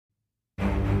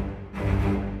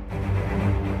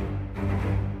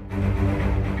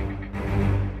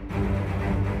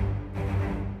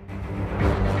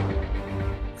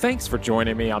Thanks for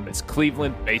joining me on this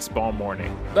Cleveland baseball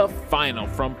morning. The final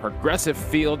from Progressive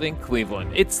Field in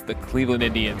Cleveland. It's the Cleveland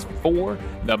Indians 4,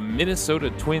 the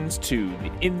Minnesota Twins 2.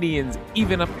 The Indians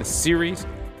even up the series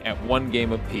at 1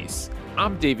 game apiece.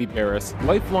 I'm Davey Barris,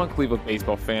 lifelong Cleveland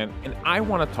baseball fan, and I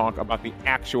want to talk about the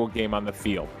actual game on the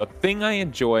field, the thing I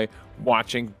enjoy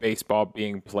watching baseball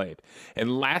being played.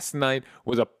 And last night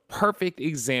was a perfect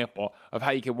example of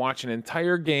how you can watch an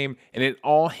entire game and it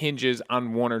all hinges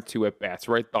on 1 or 2 at-bats,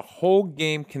 right? The whole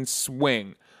game can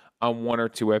swing on 1 or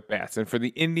 2 at-bats. And for the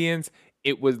Indians,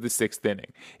 it was the 6th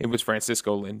inning. It was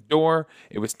Francisco Lindor.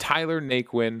 It was Tyler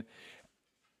Naquin.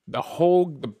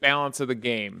 The balance of the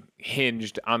game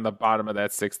hinged on the bottom of that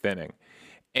 6th inning.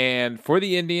 And for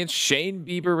the Indians, Shane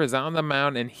Bieber was on the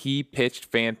mound and he pitched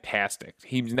fantastic.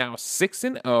 He's now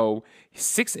 6-0,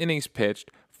 6 innings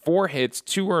pitched, 4 hits,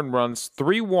 2 earned runs,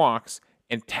 3 walks,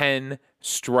 and 10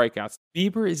 strikeouts.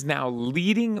 Bieber is now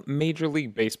leading Major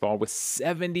League Baseball with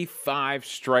 75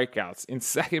 strikeouts. In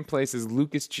second place is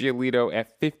Lucas Giolito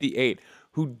at 58,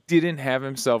 who didn't have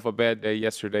himself a bad day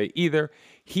yesterday either.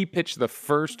 He pitched the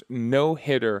first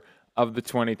no-hitter of the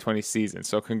 2020 season.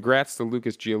 So congrats to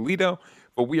Lucas Giolito,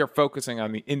 but we are focusing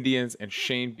on the Indians and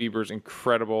Shane Bieber's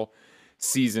incredible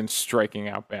season striking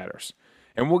out batters.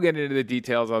 And we'll get into the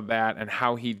details of that and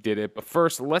how he did it. But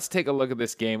first, let's take a look at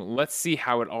this game. Let's see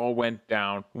how it all went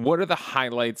down. What are the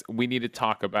highlights we need to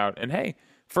talk about? And hey,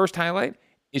 first highlight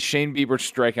is Shane Bieber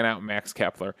striking out Max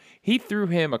Kepler. He threw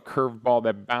him a curveball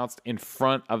that bounced in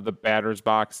front of the batter's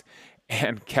box,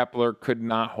 and Kepler could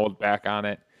not hold back on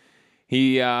it.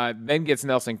 He then gets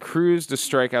Nelson Cruz to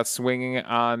strike out swinging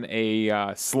on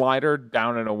a slider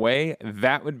down and away.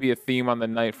 That would be a theme on the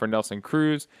night for Nelson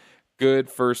Cruz. Good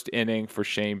first inning for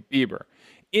Shane Bieber.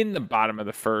 In the bottom of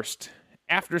the first,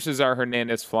 after Cesar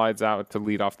Hernandez flies out to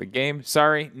lead off the game.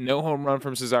 Sorry, no home run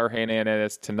from Cesar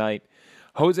Hernandez tonight.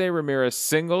 Jose Ramirez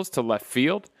singles to left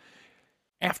field.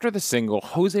 After the single,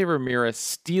 Jose Ramirez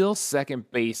steals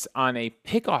second base on a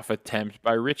pickoff attempt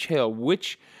by Rich Hill,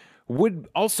 which would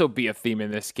also be a theme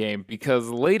in this game because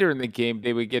later in the game,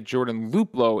 they would get Jordan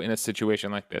Luplow in a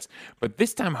situation like this. But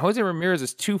this time, Jose Ramirez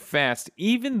is too fast.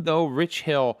 Even though Rich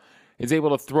Hill is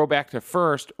able to throw back to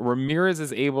first, Ramirez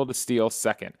is able to steal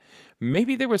second.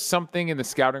 Maybe there was something in the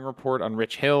scouting report on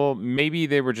Rich Hill. Maybe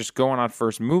they were just going on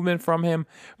first movement from him.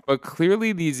 But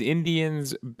clearly these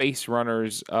Indians base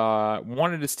runners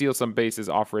wanted to steal some bases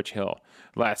off Rich Hill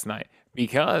last night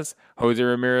because Jose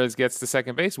Ramirez gets to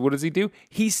second base. What does he do?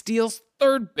 He steals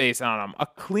third base on him. A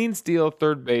clean steal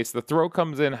third base. The throw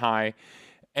comes in high.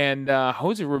 And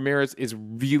Jose Ramirez is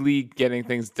really getting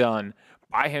things done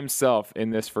by himself in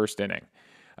this first inning.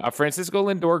 Francisco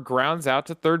Lindor grounds out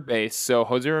to third base, so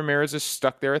Jose Ramirez is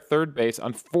stuck there at third base.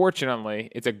 Unfortunately,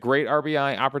 it's a great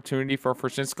RBI opportunity for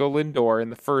Francisco Lindor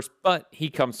in the first, but he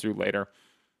comes through later.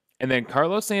 And then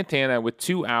Carlos Santana with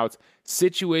 2 outs,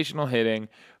 situational hitting,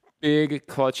 big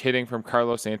clutch hitting from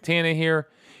Carlos Santana here.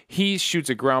 He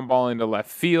shoots a ground ball into left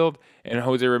field, and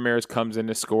Jose Ramirez comes in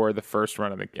to score the first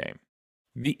run of the game.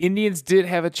 The Indians did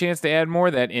have a chance to add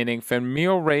more that inning.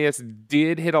 Franmil Reyes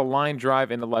did hit a line drive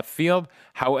into left field.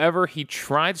 However, he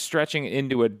tried stretching it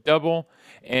into a double,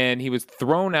 and he was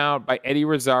thrown out by Eddie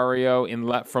Rosario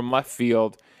from left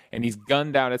field, and he's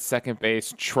gunned out at second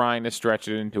base trying to stretch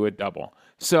it into a double.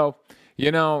 So,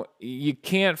 you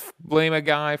can't blame a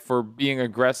guy for being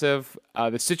aggressive.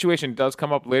 The situation does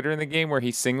come up later in the game where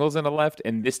he singles into left,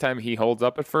 and this time he holds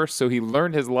up at first, so he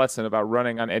learned his lesson about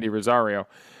running on Eddie Rosario.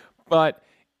 But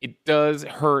it does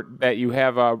hurt that you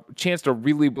have a chance to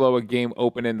really blow a game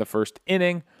open in the first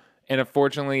inning. And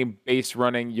unfortunately, base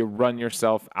running, you run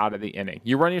yourself out of the inning.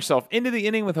 You run yourself into the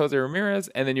inning with Jose Ramirez,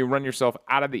 and then you run yourself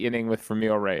out of the inning with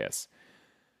Franmil Reyes.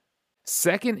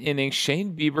 Second inning,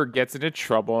 Shane Bieber gets into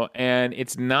trouble, and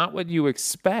it's not what you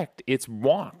expect. It's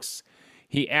walks.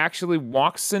 He actually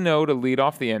walks Sano to lead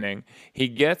off the inning. He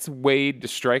gets Wade to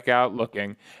strike out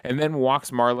looking, and then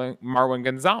walks Marwin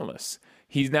Gonzalez.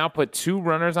 He's now put 2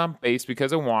 runners on base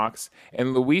because of walks,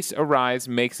 and Luis Arraez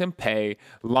makes him pay.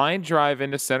 Line drive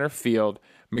into center field.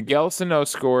 Miguel Sano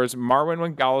scores.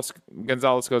 Marwin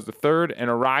Gonzalez goes to third, and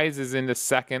Arraez is into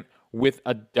second with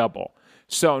a double.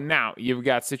 So now you've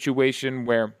got a situation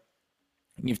where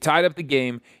you've tied up the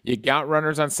game, you got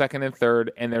runners on second and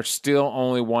third, and there's still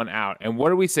only 1 out. And what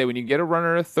do we say? When you get a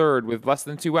runner to third with less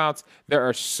than 2 outs, there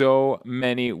are so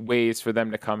many ways for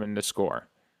them to come in to score.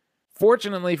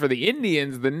 Fortunately for the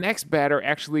Indians, the next batter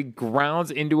actually grounds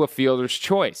into a fielder's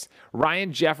choice.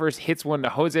 Ryan Jeffers hits one to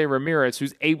Jose Ramirez,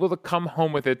 who's able to come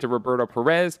home with it to Roberto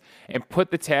Perez and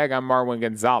put the tag on Marwin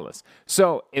Gonzalez.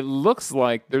 So it looks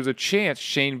like there's a chance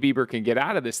Shane Bieber can get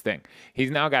out of this thing.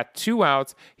 He's now got 2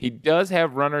 outs. He does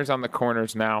have runners on the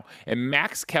corners now, and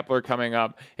Max Kepler coming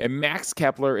up. And Max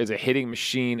Kepler is a hitting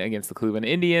machine against the Cleveland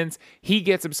Indians. He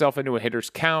gets himself into a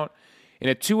hitter's count. In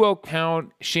a 2-0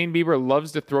 count, Shane Bieber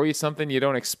loves to throw you something you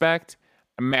don't expect.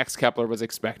 Max Kepler was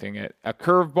expecting it. A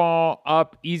curveball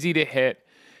up, easy to hit.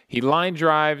 He line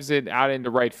drives it out into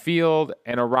right field,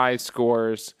 and Arise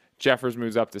scores. Jeffers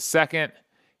moves up to second.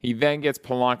 He then gets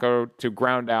Polanco to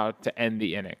ground out to end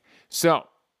the inning. So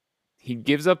he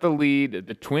gives up the lead.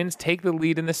 The Twins take the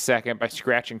lead in the second by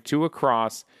scratching 2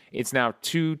 across. It's now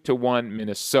 2-1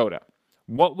 Minnesota.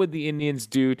 What would the Indians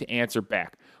do to answer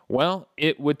back? Well,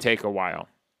 it would take a while.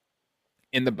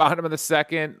 In the bottom of the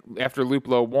second, after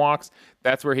Luplow walks,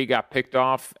 that's where he got picked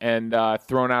off and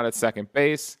thrown out at second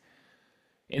base.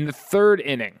 In the third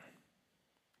inning,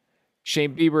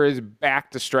 Shane Bieber is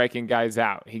back to striking guys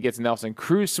out. He gets Nelson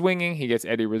Cruz swinging. He gets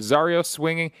Eddie Rosario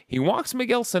swinging. He walks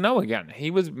Miguel Sano again.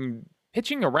 He was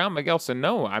pitching around Miguel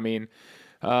Sano. I mean,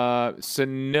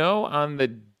 Sano on the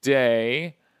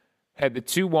day had the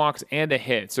 2 walks and a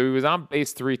hit. So he was on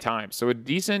base 3 times. So a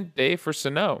decent day for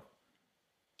Sano.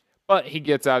 But he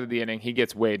gets out of the inning. He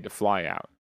gets Wade to fly out.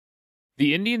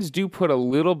 The Indians do put a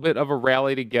little bit of a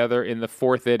rally together in the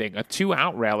 4th inning. A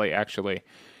 2-out rally, actually.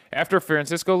 After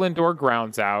Francisco Lindor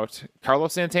grounds out,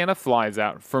 Carlos Santana flies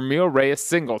out. Fermín Reyes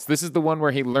singles. This is the one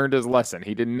where he learned his lesson.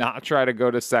 He did not try to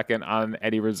go to second on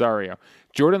Eddie Rosario.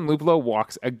 Jordan Luplow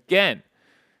walks again.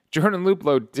 Jordan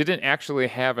Luplow didn't actually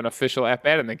have an official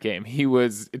at-bat in the game. He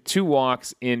was 2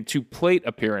 walks in 2 plate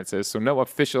appearances, so no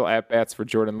official at-bats for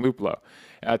Jordan Luplow.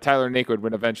 Tyler Naquin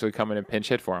would eventually come in and pinch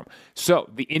hit for him. So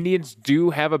the Indians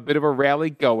do have a bit of a rally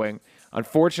going.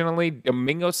 Unfortunately,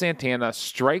 Domingo Santana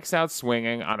strikes out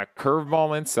swinging on a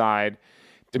curveball inside.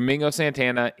 Domingo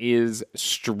Santana is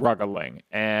struggling,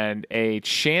 and a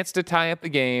chance to tie up the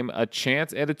game, a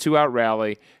chance at a 2-out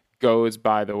rally, goes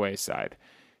by the wayside.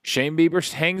 Shane Bieber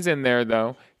hangs in there,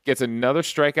 though, gets another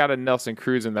strikeout of Nelson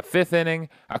Cruz in the 5th inning,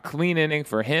 a clean inning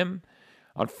for him.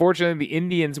 Unfortunately, the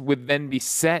Indians would then be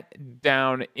set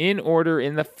down in order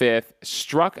in the 5th,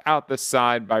 struck out the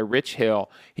side by Rich Hill.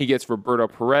 He gets Roberto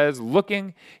Perez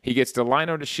looking, he gets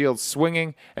Delino DeShields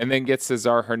swinging, and then gets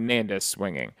Cesar Hernandez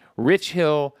swinging. Rich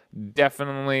Hill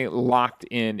definitely locked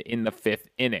in the 5th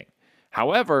inning.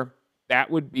 However, that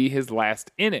would be his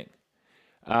last inning.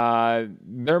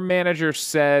 Their manager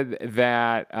said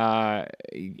that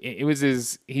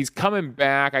he's coming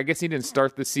back. I guess he didn't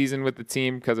start the season with the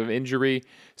team because of injury,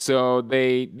 so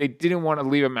they didn't want to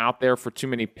leave him out there for too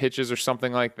many pitches or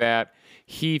something like that.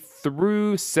 He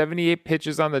threw 78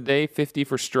 pitches on the day, 50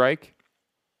 for strike.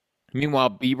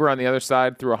 Meanwhile, Bieber on the other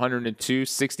side threw 102,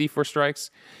 60 for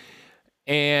strikes.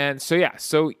 And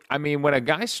so I mean, when a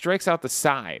guy strikes out the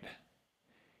side,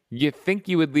 you think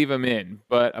you would leave him in,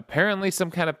 but apparently some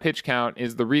kind of pitch count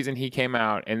is the reason he came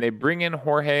out, and they bring in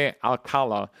Jorge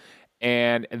Alcala,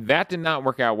 and that did not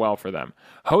work out well for them.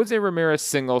 Jose Ramirez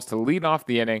singles to lead off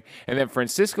the inning, and then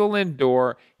Francisco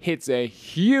Lindor hits a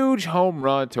huge home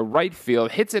run to right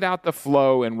field, hits it out the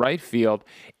flow in right field.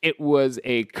 It was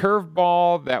a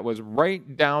curveball that was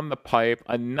right down the pipe,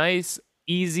 a nice,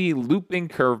 easy looping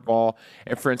curveball,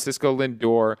 and Francisco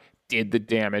Lindor did the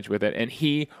damage with it, and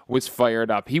he was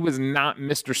fired up. He was not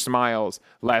Mr. Smiles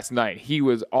last night. He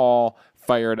was all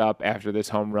fired up after this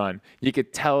home run. You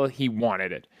could tell he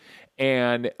wanted it.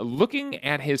 And looking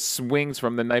at his swings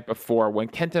from the night before, when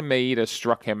Kenta Maeda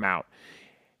struck him out,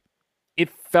 it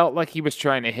felt like he was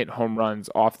trying to hit home runs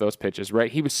off those pitches, right?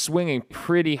 He was swinging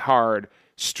pretty hard,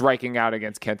 striking out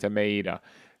against Kenta Maeda.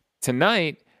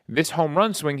 Tonight, this home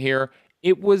run swing here,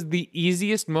 it was the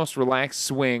easiest, most relaxed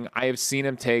swing I have seen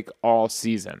him take all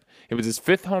season. It was his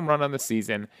 5th home run on the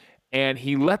season, and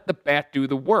he let the bat do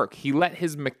the work. He let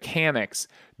his mechanics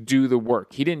do the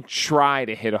work. He didn't try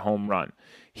to hit a home run.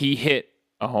 He hit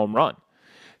a home run.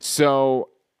 So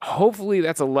hopefully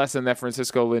that's a lesson that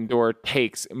Francisco Lindor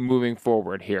takes moving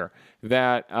forward here,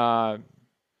 that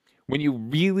when you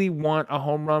really want a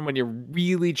home run, when you're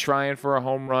really trying for a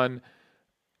home run,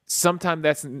 sometimes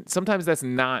that's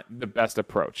not the best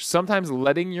approach. Sometimes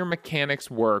letting your mechanics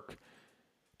work,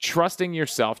 trusting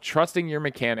yourself, trusting your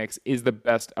mechanics is the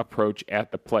best approach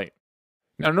at the plate.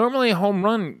 Now, normally a home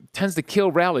run tends to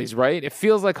kill rallies, right? It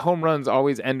feels like home runs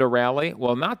always end a rally.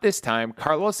 Well, not this time.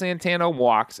 Carlos Santana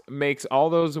walks, makes all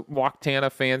those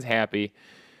Walktana fans happy.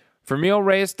 Fermín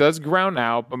Reyes does ground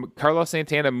out, but Carlos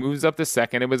Santana moves up to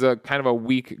second. It was a kind of a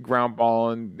weak ground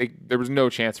ball, and there was no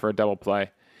chance for a double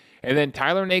play. And then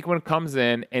Tyler Naquin comes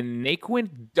in, and Naquin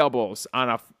doubles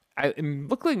on it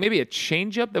looked like maybe a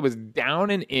changeup that was down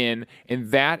and in,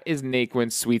 and that is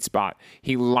Naquin's sweet spot.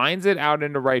 He lines it out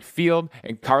into right field,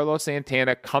 and Carlos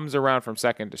Santana comes around from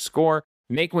second to score.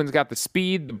 Naquin's got the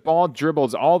speed, the ball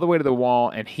dribbles all the way to the wall,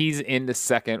 and he's into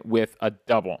second with a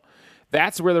double.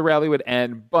 That's where the rally would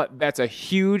end, but that's a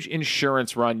huge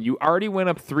insurance run. You already went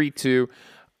up 3-2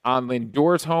 on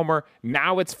Lindor's homer.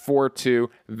 Now it's 4-2.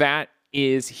 That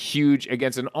is huge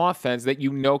against an offense that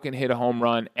you know can hit a home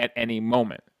run at any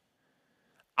moment.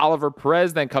 Oliver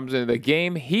Perez then comes into the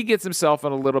game. He gets himself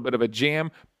in a little bit of a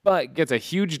jam, but gets a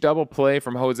huge double play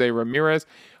from Jose Ramirez.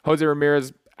 Jose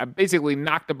Ramirez basically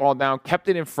knocked the ball down, kept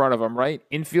it in front of him, right?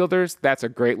 Infielders, that's a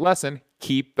great lesson.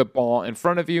 Keep the ball in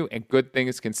front of you, and good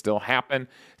things can still happen.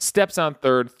 Steps on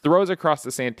third, throws across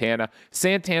to Santana.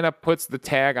 Santana puts the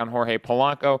tag on Jorge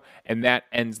Polanco, and that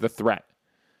ends the threat.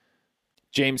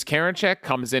 James Karinchak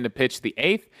comes in to pitch the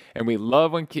eighth, and we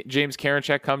love when James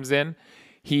Karinchak comes in.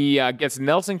 He gets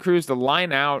Nelson Cruz to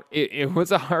line out. It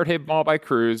was a hard hit ball by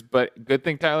Cruz, but good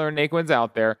thing Tyler Naquin's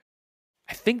out there.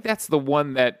 I think that's the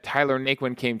one that Tyler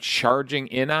Naquin came charging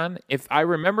in on. If I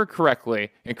remember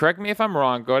correctly, and correct me if I'm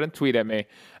wrong, go ahead and tweet at me.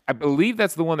 I believe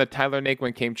that's the one that Tyler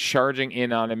Naquin came charging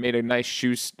in on and made a nice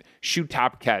shoe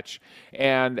top catch.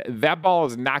 And that ball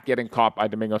is not getting caught by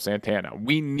Domingo Santana.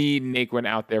 We need Naquin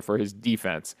out there for his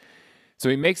defense. So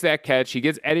he makes that catch. He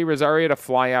gets Eddie Rosario to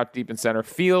fly out deep in center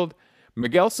field.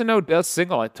 Miguel Sano does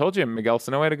single. I told you Miguel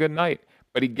Sano had a good night.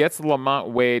 But he gets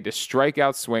Lamont Wade to strike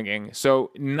out swinging.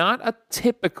 So not a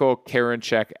typical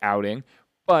Karinchak outing,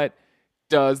 but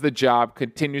does the job,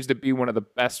 continues to be one of the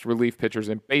best relief pitchers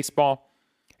in baseball.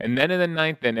 And then in the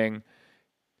ninth inning,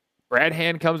 Brad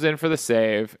Hand comes in for the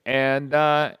save, and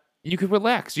you could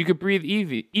relax. You could breathe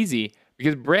easy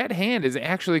because Brad Hand is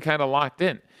actually kind of locked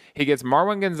in. He gets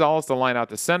Marwin Gonzalez to line out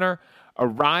to center.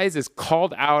 Arraez is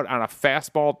called out on a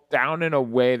fastball down in a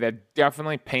way that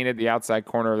definitely painted the outside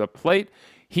corner of the plate.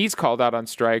 He's called out on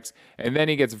strikes, and then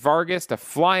he gets Vargas to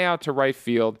fly out to right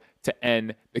field to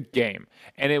end the game.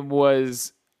 And it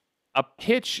was a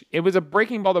pitch. It was a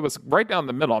breaking ball that was right down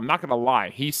the middle. I'm not going to lie.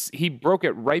 He broke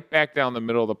it right back down the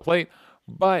middle of the plate,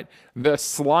 but the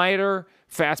slider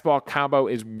fastball combo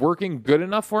is working good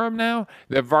enough for him now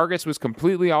that Vargas was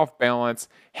completely off balance,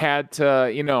 had to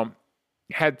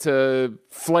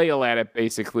flail at it,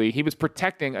 basically. He was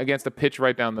protecting against a pitch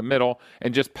right down the middle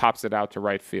and just pops it out to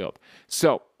right field.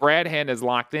 So Brad Hand is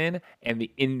locked in, and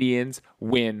the Indians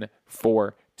win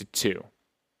 4-2.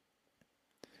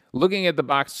 Looking at the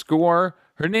box score,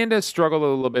 Hernandez struggled a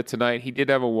little bit tonight. He did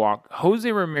have a walk. Jose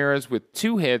Ramirez with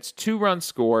 2 hits, 2 runs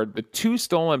scored, the 2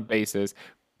 stolen bases.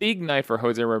 Big night for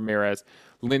Jose Ramirez.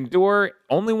 Lindor,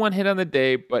 only 1 hit on the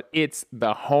day, but it's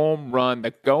the home run,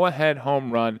 the go-ahead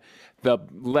home run, the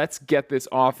let's get this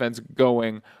offense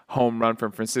going home run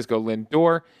from Francisco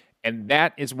Lindor, and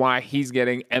that is why he's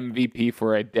getting MVP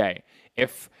for a day.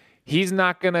 If he's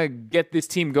not going to get this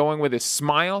team going with his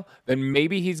smile, then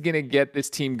maybe he's going to get this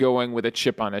team going with a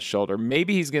chip on his shoulder.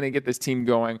 Maybe he's going to get this team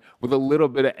going with a little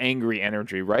bit of angry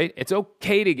energy, right? It's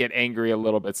okay to get angry a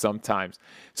little bit sometimes.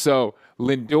 So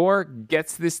Lindor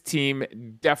gets this team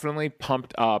definitely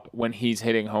pumped up when he's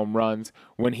hitting home runs,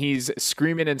 when he's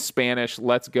screaming in Spanish,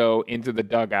 let's go, into the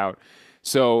dugout.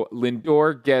 So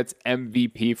Lindor gets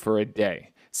MVP for a day.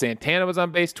 Santana was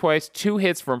on base twice, 2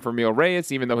 hits from Fermín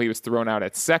Reyes, even though he was thrown out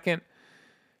at second.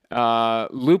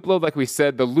 Luplow, like we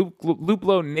said, the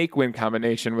Luplow-Naquin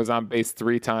combination was on base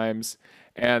 3 times,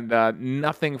 and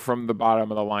nothing from the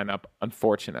bottom of the lineup,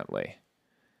 unfortunately.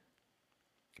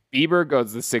 Bieber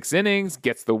goes the 6 innings,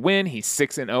 gets the win. He's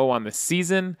 6-0 on the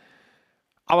season.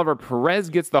 Oliver Perez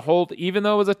gets the hold, even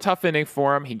though it was a tough inning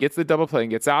for him. He gets the double play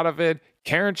and gets out of it.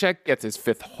 Karinchak gets his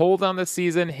 5th hold on the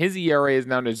season. His ERA is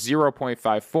down to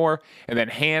 0.54, and then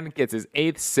Hand gets his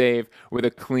 8th save with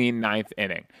a clean 9th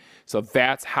inning. So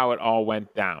that's how it all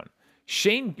went down.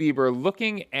 Shane Bieber,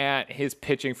 looking at his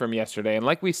pitching from yesterday, and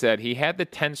like we said, he had the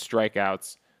 10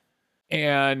 strikeouts,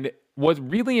 and what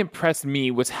really impressed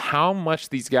me was how much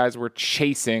these guys were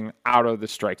chasing out of the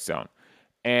strike zone.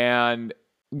 And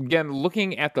again,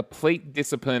 looking at the plate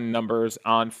discipline numbers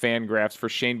on Fangraphs for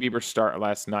Shane Bieber's start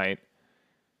last night,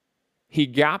 he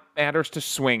got batters to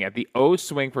swing at the O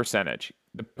swing percentage,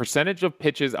 the percentage of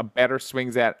pitches a batter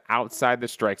swings at outside the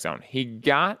strike zone. He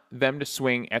got them to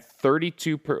swing at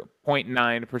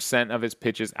 32.9% of his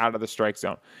pitches out of the strike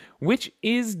zone, which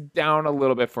is down a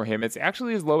little bit for him. It's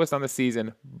actually his lowest on the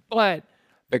season, but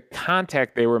the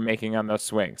contact they were making on those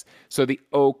swings. So the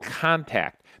O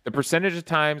contact, the percentage of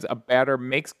times a batter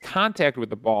makes contact with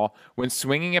the ball when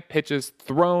swinging at pitches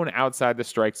thrown outside the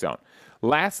strike zone.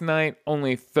 Last night,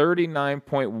 only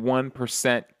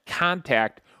 39.1%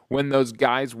 contact when those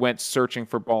guys went searching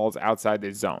for balls outside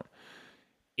the zone.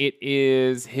 It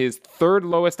is his third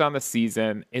lowest on the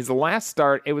season. His last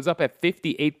start, it was up at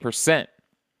 58%.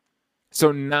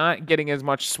 So not getting as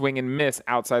much swing and miss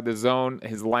outside the zone.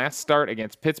 His last start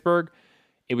against Pittsburgh,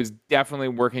 it was definitely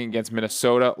working against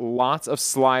Minnesota. Lots of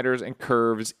sliders and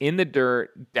curves in the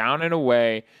dirt, down and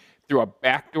away, threw a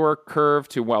backdoor curve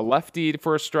to a lefty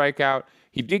for a strikeout.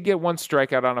 He did get one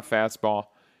strikeout on a fastball.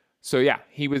 So yeah,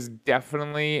 he was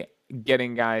definitely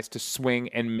getting guys to swing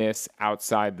and miss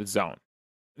outside the zone.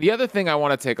 The other thing I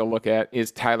want to take a look at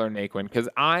is Tyler Naquin, because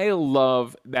I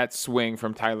love that swing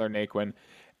from Tyler Naquin.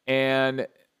 And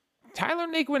Tyler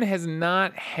Naquin has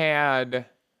not had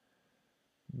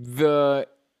the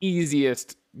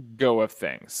easiest go of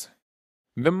things.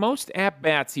 The most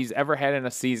at-bats he's ever had in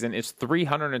a season is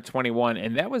 321,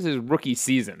 and that was his rookie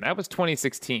season. That was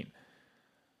 2016.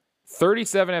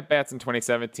 37 at-bats in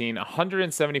 2017,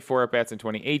 174 at-bats in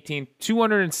 2018,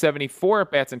 274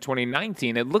 at-bats in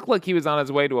 2019. It looked like he was on his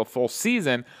way to a full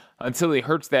season until he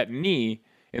hurts that knee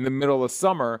in the middle of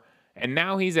summer, and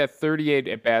now he's at 38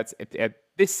 at-bats at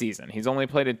this season. He's only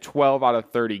played in 12 out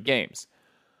of 30 games.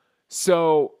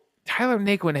 So Tyler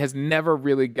Naquin has never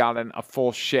really gotten a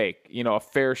full shake, a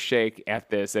fair shake at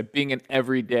being an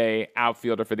everyday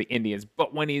outfielder for the Indians.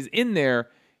 But when he's in there,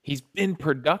 he's been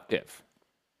productive.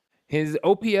 His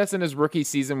OPS in his rookie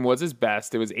season was his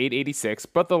best. It was 886,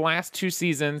 but the last two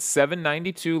seasons,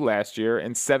 792 last year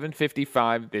and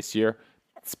 755 this year,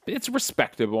 it's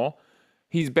respectable.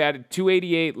 He's batted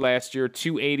 288 last year,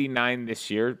 289 this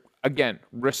year. Again,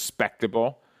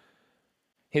 respectable.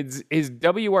 His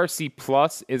WRC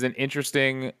plus is an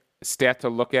interesting stat to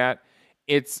look at.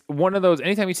 It's one of those,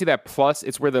 anytime you see that plus,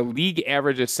 it's where the league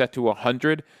average is set to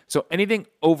 100. So anything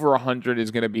over 100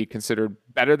 is going to be considered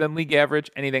better than league average.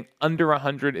 Anything under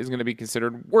 100 is going to be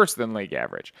considered worse than league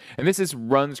average. And this is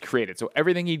runs created. So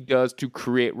everything he does to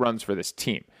create runs for this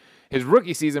team. His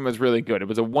rookie season was really good. It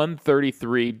was a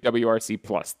 133 WRC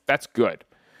plus. That's good.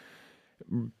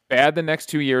 Bad the next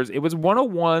 2 years. It was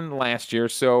 101 last year,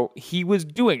 so he was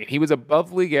doing it. He was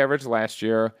above league average last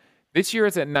year. This year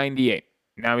it's at 98.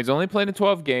 Now, he's only played in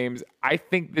 12 games. I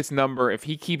think this number, if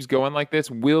he keeps going like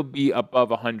this, will be above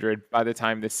 100 by the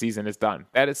time this season is done.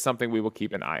 That is something we will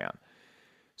keep an eye on.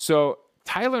 So,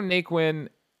 Tyler Naquin,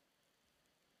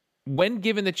 when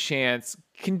given the chance,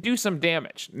 can do some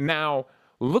damage. Now,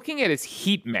 looking at his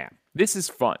heat map, this is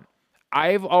fun.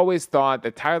 I've always thought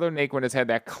that Tyler Naquin has had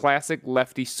that classic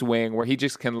lefty swing where he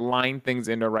just can line things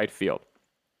into right field.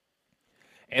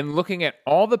 And looking at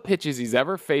all the pitches he's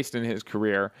ever faced in his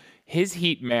career, his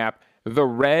heat map, the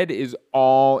red is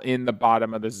all in the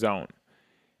bottom of the zone.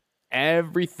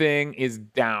 Everything is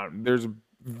down. There's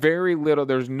very little.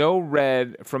 There's no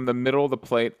red from the middle of the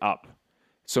plate up.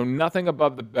 So nothing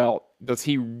above the belt does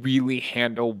he really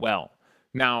handle well.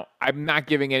 Now, I'm not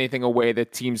giving anything away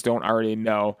that teams don't already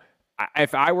know.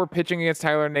 If I were pitching against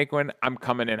Tyler Naquin, I'm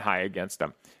coming in high against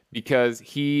him because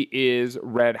he is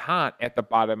red hot at the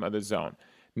bottom of the zone.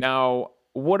 Now,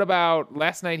 what about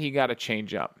last night he got a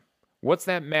changeup? What's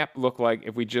that map look like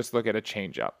if we just look at a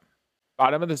changeup?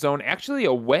 Bottom of the zone, actually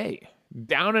away.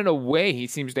 Down and away, he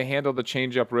seems to handle the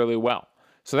changeup really well.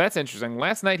 So that's interesting.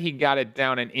 Last night he got it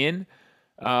down and in.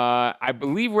 I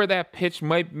believe where that pitch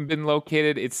might have been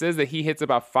located, it says that he hits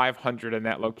about 500 in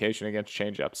that location against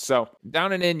changeups. So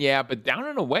down and in, yeah, but down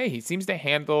and away, he seems to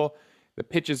handle the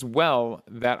pitches well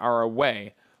that are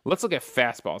away. Let's look at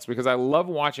fastballs because I love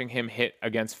watching him hit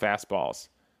against fastballs.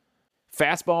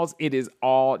 Fastballs, it is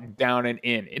all down and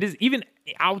in. It is even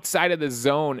outside of the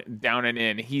zone down and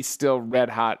in. He's still red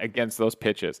hot against those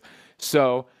pitches.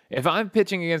 So if I'm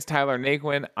pitching against Tyler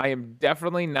Naquin, I am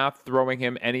definitely not throwing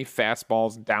him any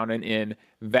fastballs down and in.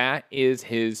 That is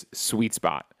his sweet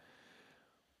spot.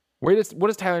 What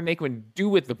does Tyler Naquin do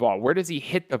with the ball? Where does he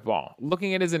hit the ball?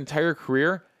 Looking at his entire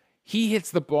career, he hits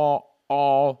the ball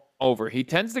all over. He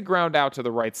tends to ground out to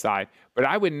the right side, but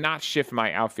I would not shift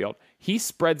my outfield. He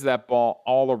spreads that ball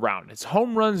all around. His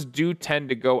home runs do tend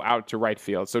to go out to right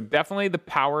field, so definitely the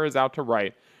power is out to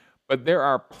right, but there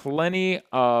are plenty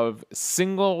of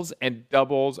singles and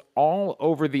doubles all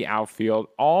over the outfield,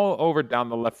 all over down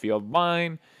the left field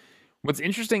line. What's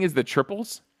interesting is the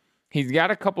triples. He's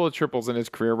got a couple of triples in his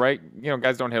career, right?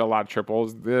 Guys don't hit a lot of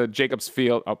triples. The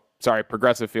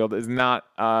Progressive Field is not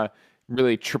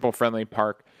really triple-friendly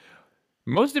park.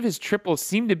 Most of his triples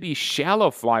seem to be shallow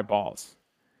fly balls.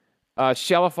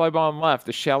 Shallow fly ball in left,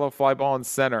 a shallow fly ball in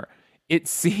center. it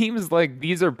seems like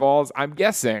these are balls, I'm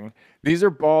guessing, these are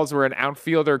balls where an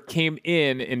outfielder came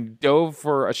in and dove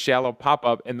for a shallow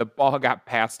pop-up and the ball got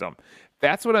past him.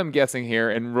 That's what I'm guessing here,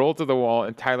 and rolled to the wall,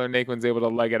 and Tyler Naquin's able to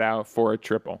leg it out for a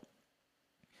triple.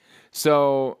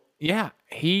 So, yeah,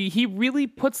 he really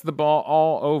puts the ball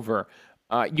all over.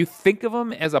 You think of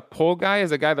him as a pull guy,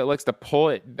 as a guy that likes to pull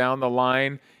it down the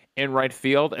line in right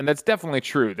field, and that's definitely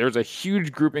true. There's a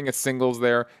huge grouping of singles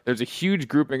there. There's a huge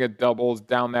grouping of doubles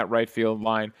down that right field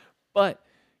line. But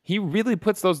he really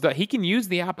puts those – he can use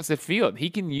the opposite field. He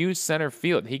can use center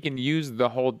field. He can use the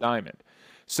whole diamond.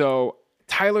 So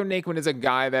Tyler Naquin is a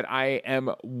guy that I am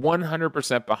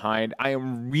 100% behind. I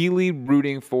am really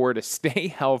rooting for to stay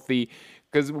healthy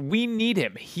because we need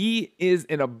him. He is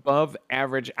an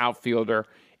above-average outfielder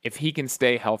if he can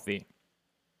stay healthy.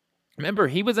 Remember,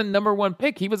 he was a number one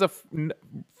pick. He was a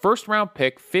first-round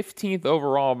pick, 15th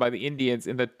overall by the Indians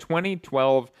in the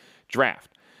 2012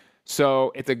 draft.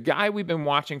 So it's a guy we've been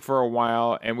watching for a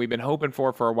while and we've been hoping for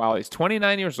a while. He's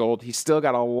 29 years old. He's still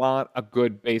got a lot of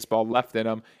good baseball left in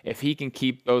him if he can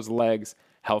keep those legs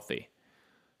healthy.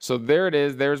 So there it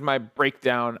is. There's my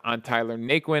breakdown on Tyler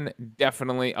Naquin.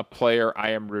 Definitely a player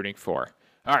I am rooting for.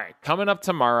 All right, coming up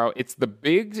tomorrow, it's the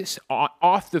big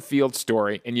off-the-field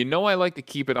story, and you know I like to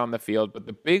keep it on the field, but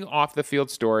the big off-the-field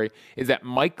story is that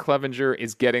Mike Clevinger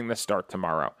is getting the start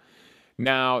tomorrow.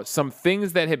 Now, some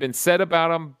things that have been said about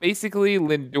him, basically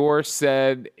Lindor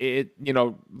said,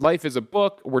 life is a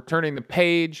book, we're turning the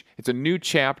page, it's a new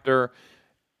chapter.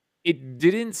 It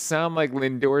didn't sound like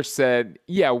Lindor said,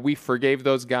 yeah, we forgave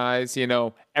those guys,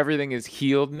 everything is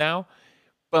healed now.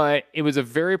 But it was a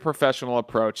very professional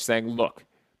approach saying, look,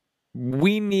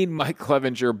 we need Mike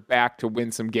Clevinger back to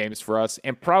win some games for us,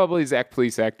 and probably Zach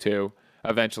Plesac too,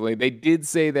 eventually. They did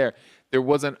say there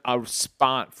wasn't a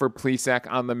spot for Plesac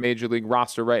on the Major League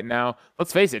roster right now.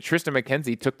 Let's face it, Tristan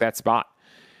McKenzie took that spot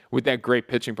with that great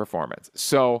pitching performance.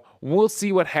 So we'll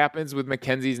see what happens with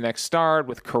McKenzie's next start,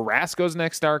 with Carrasco's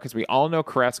next start, because we all know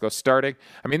Carrasco's starting.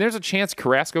 I mean, there's a chance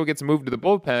Carrasco gets moved to the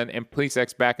bullpen and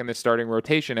Plesac's back in the starting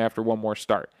rotation after one more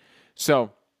start.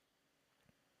 So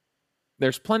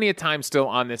there's plenty of time still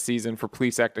on this season for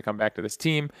Plesac to come back to this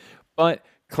team, but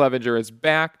Clevinger is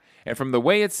back. And from the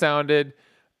way it sounded,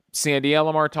 Sandy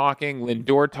Alomar talking,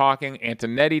 Lindor talking,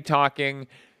 Antonetti talking,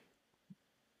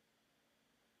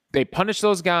 they punished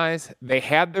those guys. They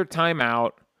had their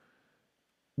timeout.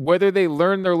 Whether they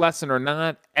learned their lesson or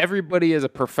not, everybody is a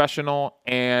professional,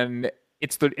 and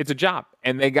it's a job,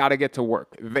 and they got to get to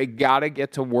work. They got to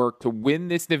get to work to win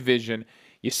this division.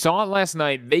 You saw it last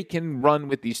night. They can run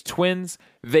with these Twins.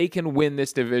 They can win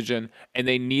this division, and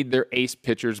they need their ace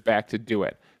pitchers back to do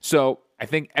it. So I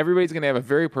think everybody's going to have a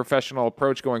very professional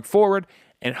approach going forward,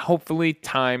 and hopefully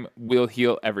time will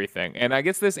heal everything. And I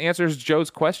guess this answers Joe's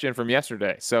question from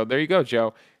yesterday. So there you go,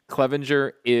 Joe.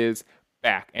 Clevinger is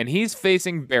back, and he's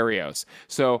facing Berrios.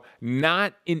 So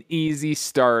not an easy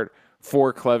start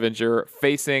for Clevinger,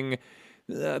 facing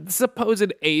the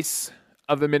supposed ace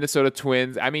of the Minnesota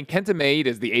Twins. I mean, Kenta Maeda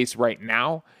is the ace right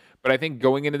now, but I think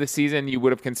going into the season, you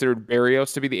would have considered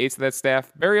Berrios to be the ace of that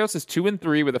staff. Berrios is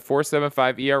 2-3 with a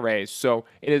 4.75 ERA, so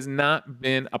it has not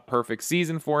been a perfect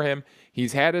season for him.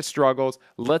 He's had his struggles.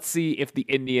 Let's see if the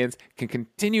Indians can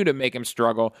continue to make him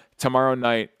struggle tomorrow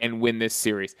night and win this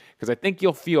series, because I think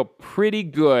you'll feel pretty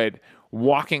good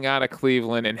walking out of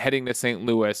Cleveland and heading to St.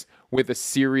 Louis with a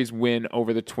series win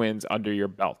over the Twins under your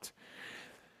belt.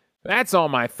 That's all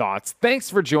my thoughts.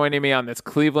 Thanks for joining me on this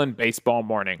Cleveland baseball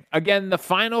morning. Again, the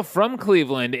final from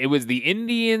Cleveland, it was the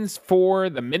Indians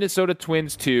 4, the Minnesota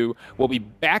Twins 2. We'll be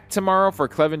back tomorrow for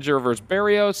Clevinger versus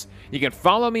Berrios. You can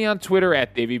follow me on Twitter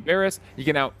at Davey Berris. You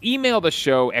can now email the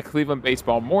show at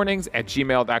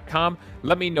clevelandbaseballmornings@gmail.com.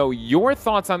 Let me know your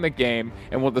thoughts on the game,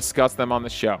 and we'll discuss them on the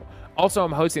show. Also,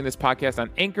 I'm hosting this podcast on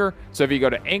Anchor, so if you go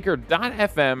to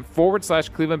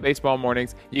anchor.fm/Cleveland Baseball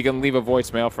Mornings, you can leave a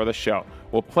voicemail for the show.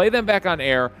 We'll play them back on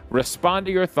air, respond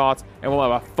to your thoughts, and we'll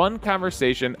have a fun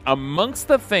conversation amongst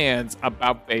the fans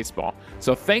about baseball.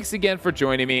 So thanks again for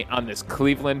joining me on this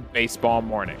Cleveland Baseball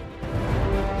Morning.